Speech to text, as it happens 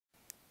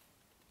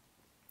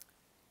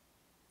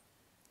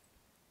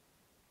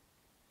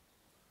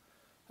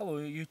Hello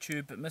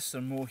YouTube,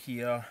 Mr. Mo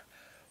here.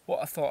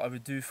 What I thought I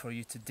would do for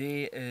you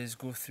today is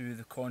go through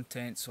the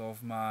contents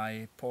of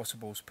my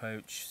Possibles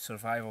pouch,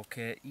 survival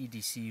kit,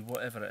 EDC,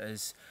 whatever it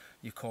is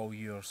you call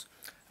yours.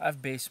 I've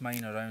based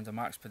mine around a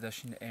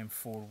Maxpedition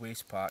M4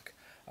 waste pack.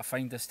 I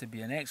find this to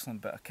be an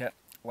excellent bit of kit.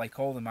 Like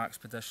all the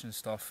Maxpedition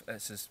stuff,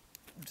 it's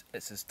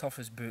as tough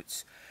as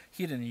boots.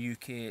 Here in the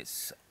UK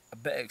it's a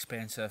bit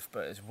expensive,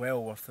 but it's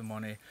well worth the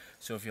money.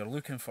 So if you're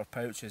looking for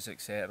pouches,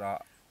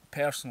 etc.,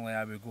 personally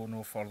I would go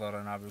no further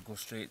and I would go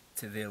straight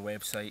to their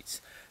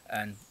websites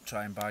and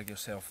try and bag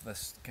yourself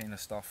this kind of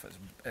stuff.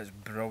 It's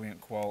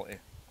brilliant quality.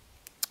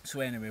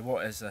 So anyway,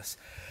 what is this?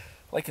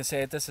 Like I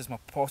said, this is my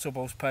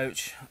Possibles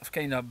pouch. I've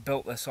kind of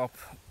built this up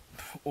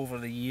over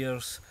the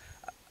years.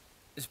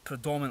 It's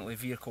predominantly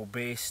vehicle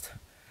based.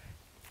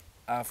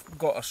 I've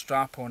got a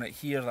strap on it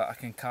here that I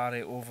can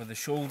carry over the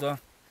shoulder.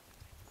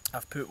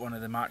 I've put one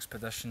of the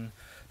Maxpedition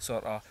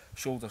sort of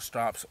shoulder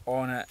straps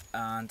on it,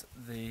 and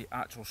the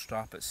actual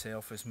strap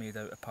itself is made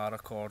out of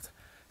paracord.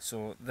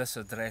 So this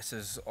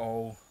addresses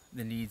all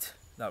the need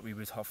that we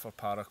would have for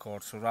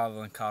paracord. So rather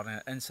than carrying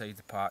it inside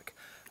the pack,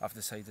 I've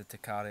decided to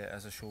carry it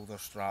as a shoulder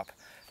strap.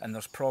 And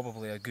there's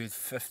probably a good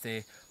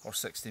 50 or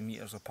 60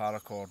 metres of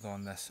paracord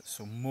on this,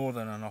 so more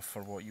than enough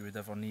for what you would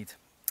ever need.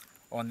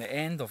 On the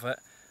end of it,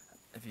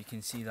 if you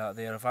can see that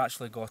there, I've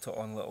actually got it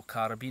on little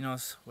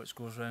carabiners which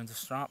goes around the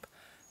strap.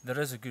 There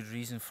is a good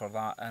reason for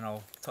that, and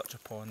I'll touch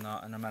upon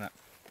that in a minute.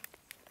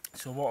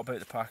 So what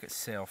about the pack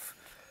itself?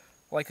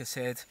 Like I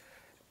said,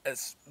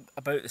 it's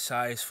about the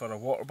size for a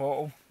water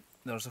bottle.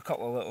 There's a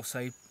couple of little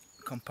side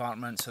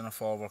compartments and a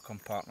forward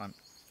compartment.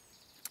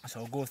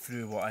 So I'll go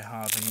through what I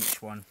have in each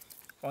one.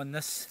 On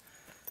this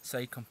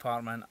side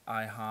compartment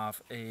I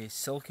have a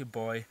Silky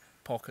Boy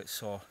pocket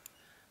saw.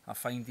 I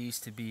find these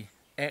to be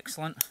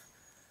excellent.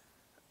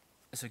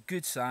 It's a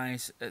good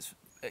size.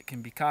 It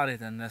can be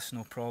carried in this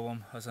no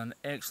problem. Has an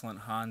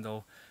excellent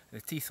handle.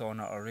 The teeth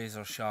on it are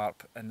razor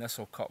sharp, and this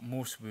will cut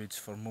most woods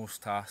for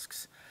most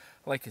tasks.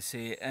 Like I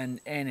say, in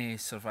any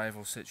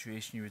survival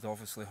situation you would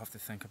obviously have to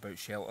think about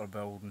shelter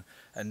building,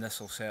 and this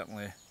will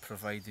certainly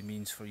provide the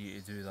means for you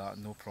to do that,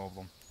 no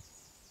problem.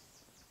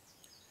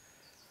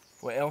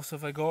 What else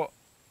have I got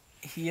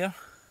here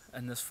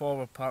in this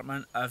forward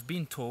compartment? I've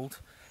been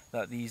told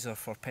that these are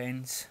for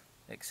pens,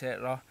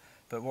 etc.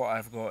 But what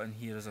I've got in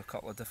here is a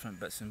couple of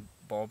different bits and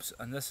bobs,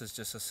 and this is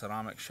just a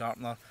ceramic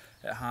sharpener.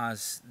 It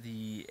has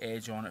the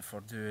edge on it for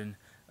doing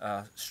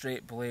a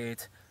straight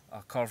blade,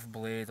 a curved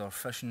blade, or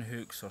fishing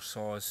hooks or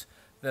saws.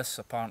 This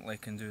apparently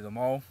can do them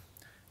all.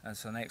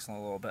 It's an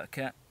excellent little bit of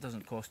kit,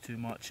 doesn't cost too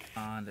much,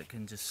 and it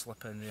can just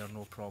slip in there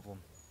no problem.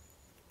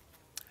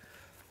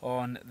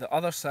 On the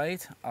other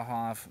side I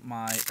have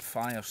my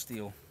fire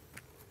steel.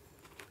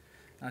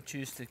 I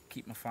choose to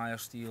keep my fire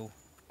steel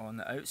on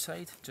the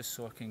outside just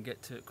so I can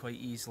get to it quite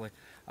easily.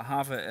 I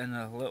have it in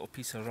a little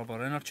piece of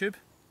rubber inner tube,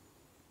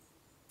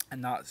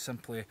 and that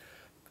simply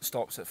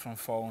stops it from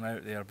falling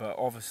out there, but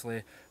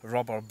obviously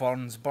rubber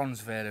burns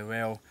very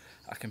well.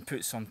 I can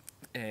put some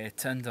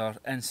tinder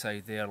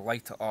inside there,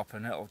 light it up,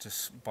 and it'll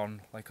just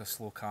burn like a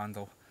slow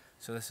candle.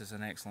 So this is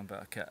an excellent bit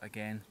of kit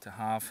again to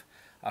have.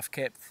 I've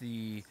kept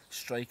the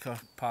striker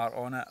part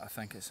on it. I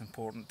think it's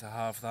important to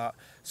have that.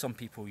 Some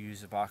people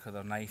use the back of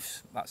their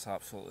knives. That's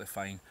absolutely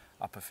fine.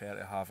 I prefer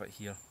to have it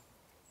here.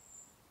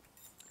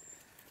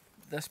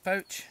 This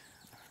pouch,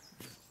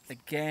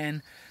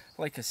 again,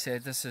 like I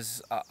said, this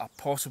is a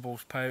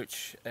Possibles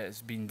pouch.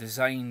 It's been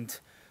designed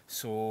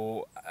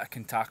so I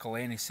can tackle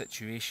any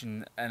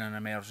situation in an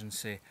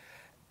emergency.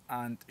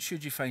 And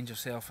should you find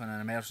yourself in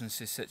an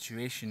emergency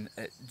situation,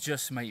 it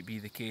just might be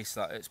the case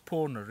that it's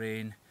pouring the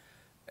rain,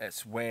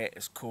 it's wet,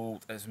 it's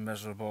cold, it's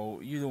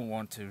miserable. You don't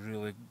want to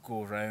really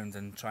go around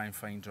and try and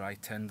find dry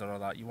tinder or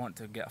that. You want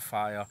to get a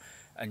fire,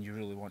 and you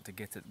really want to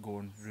get it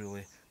going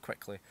really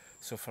quickly.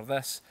 So for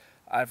this,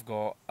 I've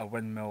got a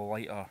windmill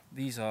lighter.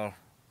 These are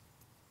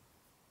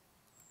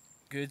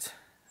good.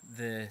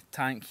 The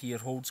tank here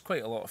holds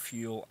quite a lot of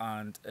fuel,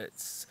 and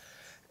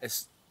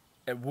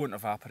it won't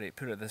evaporate,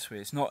 put it this way.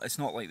 It's not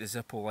like the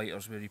Zippo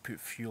lighters where you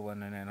put fuel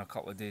in and then a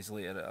couple of days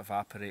later it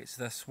evaporates.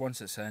 This, once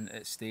it's in,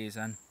 it stays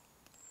in.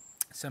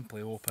 It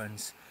simply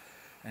opens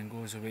and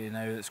goes away.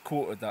 Now it's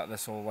quoted that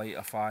this will light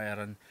a fire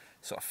in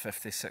sort of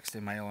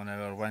 50-60 mile an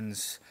hour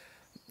winds.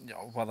 You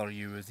know, whether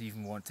you would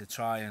even want to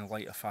try and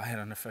light a fire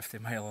in a 50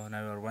 mile an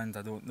hour wind,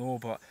 I don't know,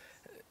 but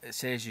it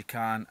says you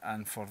can,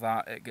 and for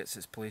that it gets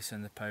its place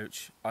in the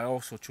pouch. I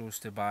also chose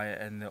to buy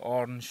it in the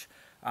orange.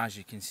 As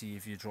you can see,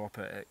 if you drop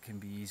it, it can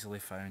be easily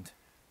found.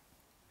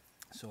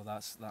 So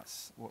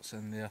that's what's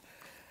in there.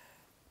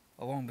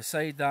 Along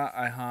beside that,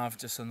 I have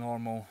just a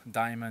normal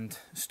diamond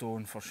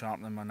stone for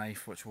sharpening my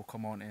knife, which we'll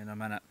come on to in a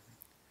minute.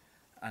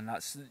 And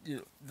that's,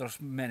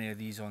 there's many of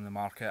these on the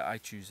market. I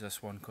choose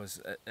this one because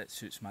it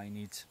suits my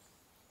needs.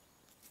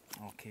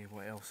 Okay,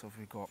 what else have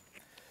we got?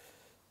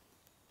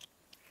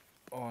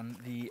 On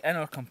the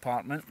inner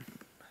compartment,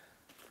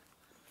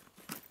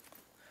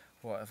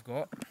 what I've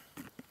got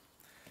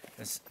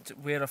is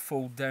where I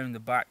fold down the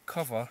back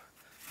cover.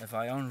 If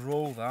I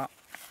unroll that,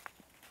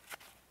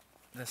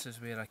 this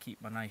is where I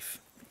keep my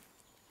knife.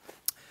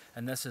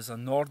 And this is a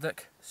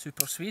Nordic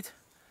Super Swede.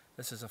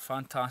 This is a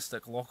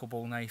fantastic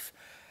lockable knife.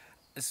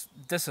 Its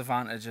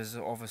disadvantage is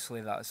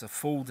obviously that it's a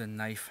folding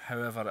knife,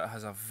 however it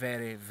has a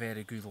very,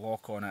 very good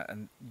lock on it,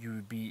 and you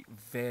would be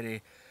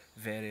very,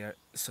 very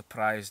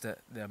surprised at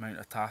the amount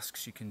of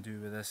tasks you can do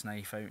with this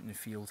knife out in the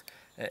field.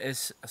 It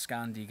is a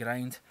Scandi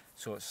grind,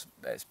 so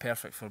it's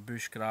perfect for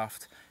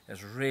bushcraft.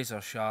 It's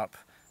razor sharp,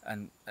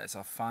 and it's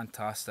a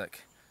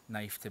fantastic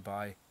knife to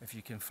buy. If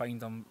you can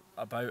find them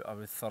about, I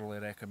would thoroughly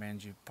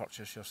recommend you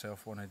purchase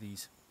yourself one of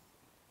these.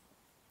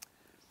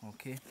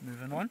 Okay,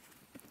 moving on.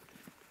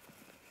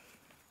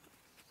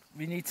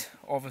 We need,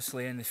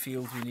 obviously in the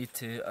field, we need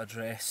to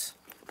address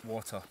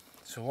water.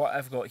 So what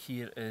I've got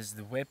here is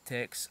the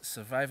Webtex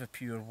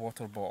Survivapure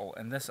water bottle,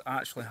 and this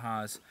actually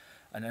has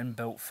an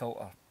inbuilt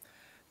filter.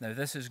 Now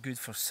this is good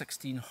for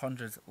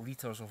 1600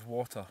 litres of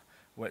water,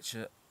 which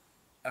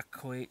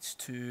equates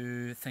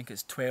to, I think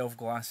it's 12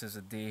 glasses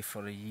a day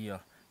for a year.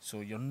 So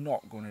you're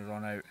not going to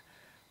run out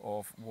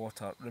of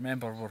water.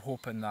 Remember, we're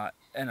hoping that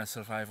in a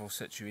survival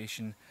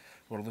situation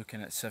we're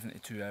looking at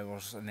 72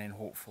 hours and then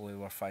hopefully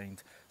we're fine.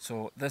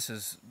 So this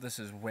is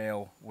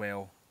well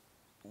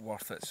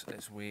worth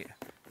its weight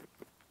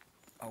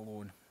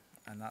alone,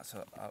 and that's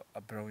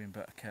a brilliant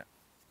bit of kit.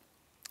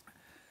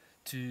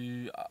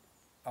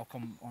 I'll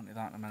come on to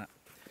that in a minute.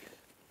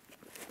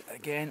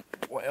 Again,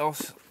 what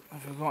else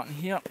have we got in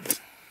here?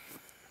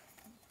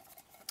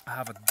 I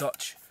have a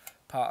Dutch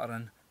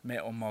pattern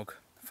metal mug.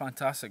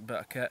 Fantastic bit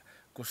of kit.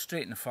 Goes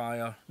straight in the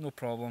fire, no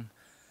problem.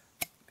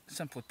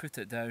 Simply put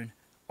it down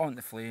on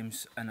the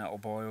flames and it'll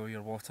boil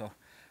your water.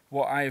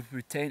 What I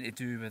would tend to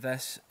do with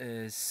this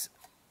is,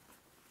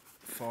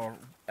 for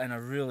in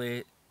a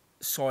really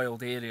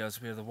soiled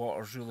areas where the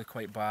water's really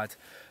quite bad,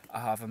 I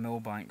have a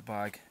millbank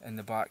bag in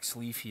the back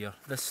sleeve here.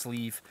 This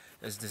sleeve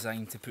is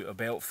designed to put a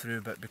belt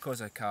through, but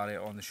because I carry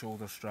it on the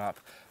shoulder strap,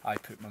 I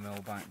put my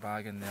millbank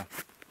bag in there.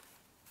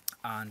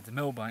 And the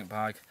millbank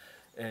bag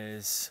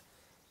is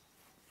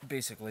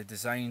basically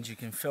designed, you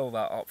can fill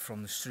that up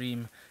from the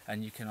stream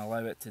and you can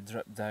allow it to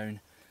drip down.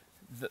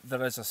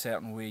 There is a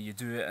certain way you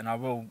do it, and I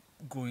will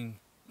going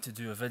to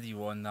do a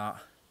video on that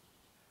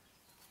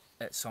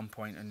at some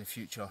point in the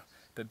future.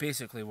 But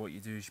basically what you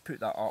do is you put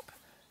that up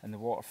and the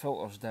water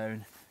filters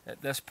down.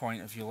 At this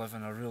point, if you live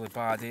in a really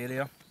bad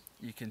area,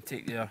 you can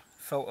take your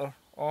filter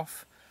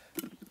off,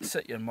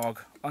 sit your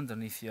mug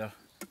underneath here,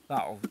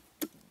 that'll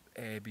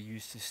be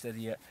used to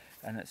steady it,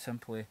 and it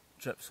simply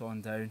drips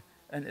on down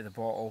into the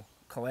bottle,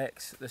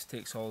 collects. This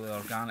takes all the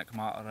organic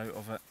matter out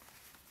of it,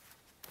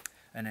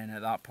 and then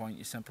at that point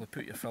you simply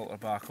put your filter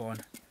back on,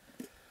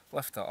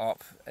 lift it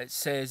up. It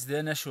says the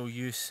initial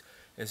use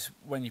is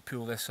when you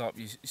pull this up,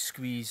 you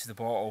squeeze the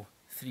bottle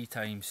 3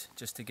 times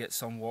just to get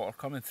some water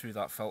coming through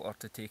that filter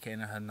to take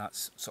anything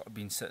that's sort of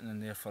been sitting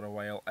in there for a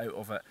while out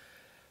of it.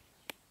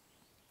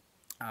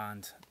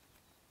 And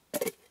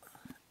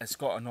it's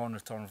got a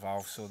non-return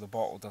valve so the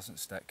bottle doesn't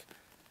stick.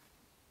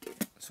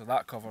 So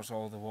that covers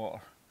all the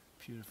water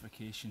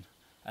purification,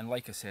 and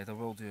like I said, I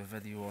will do a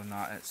video on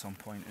that at some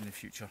point in the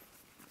future.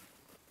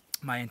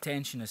 My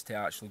intention is to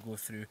actually go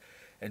through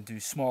and do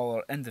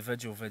smaller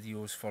individual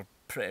videos for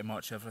pretty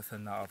much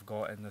everything that I've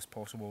got in this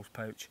Possibles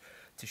pouch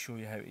to show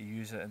you how to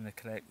use it in the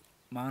correct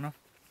manner.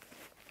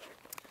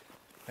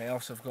 What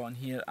else I've got in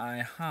here?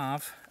 I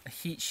have a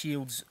Heat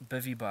Shields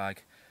bivy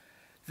bag.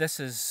 This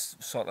is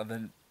sort of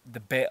the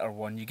better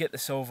one. You get the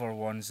silver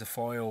ones, the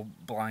foil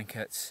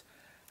blankets.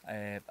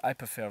 I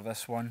prefer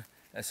this one.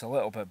 It's a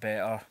little bit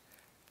better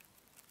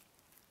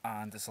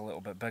and it's a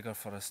little bit bigger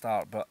for a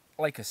start, but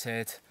like I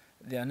said,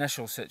 the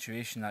initial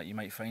situation that you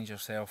might find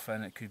yourself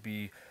in, it could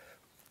be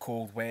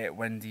cold, wet,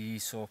 windy,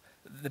 so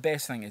the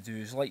best thing to do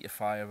is light your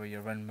fire with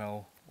your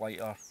windmill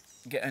lighter,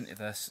 get into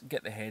this,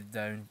 get the head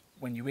down.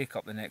 When you wake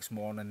up the next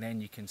morning, then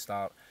you can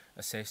start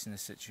assessing the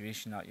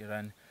situation that you're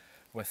in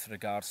with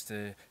regards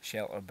to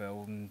shelter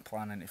building,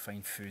 planning to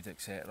find food,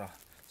 etc.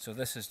 So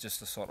this is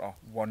just a sort of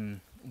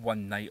one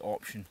night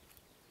option,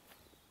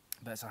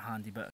 but it's a handy bit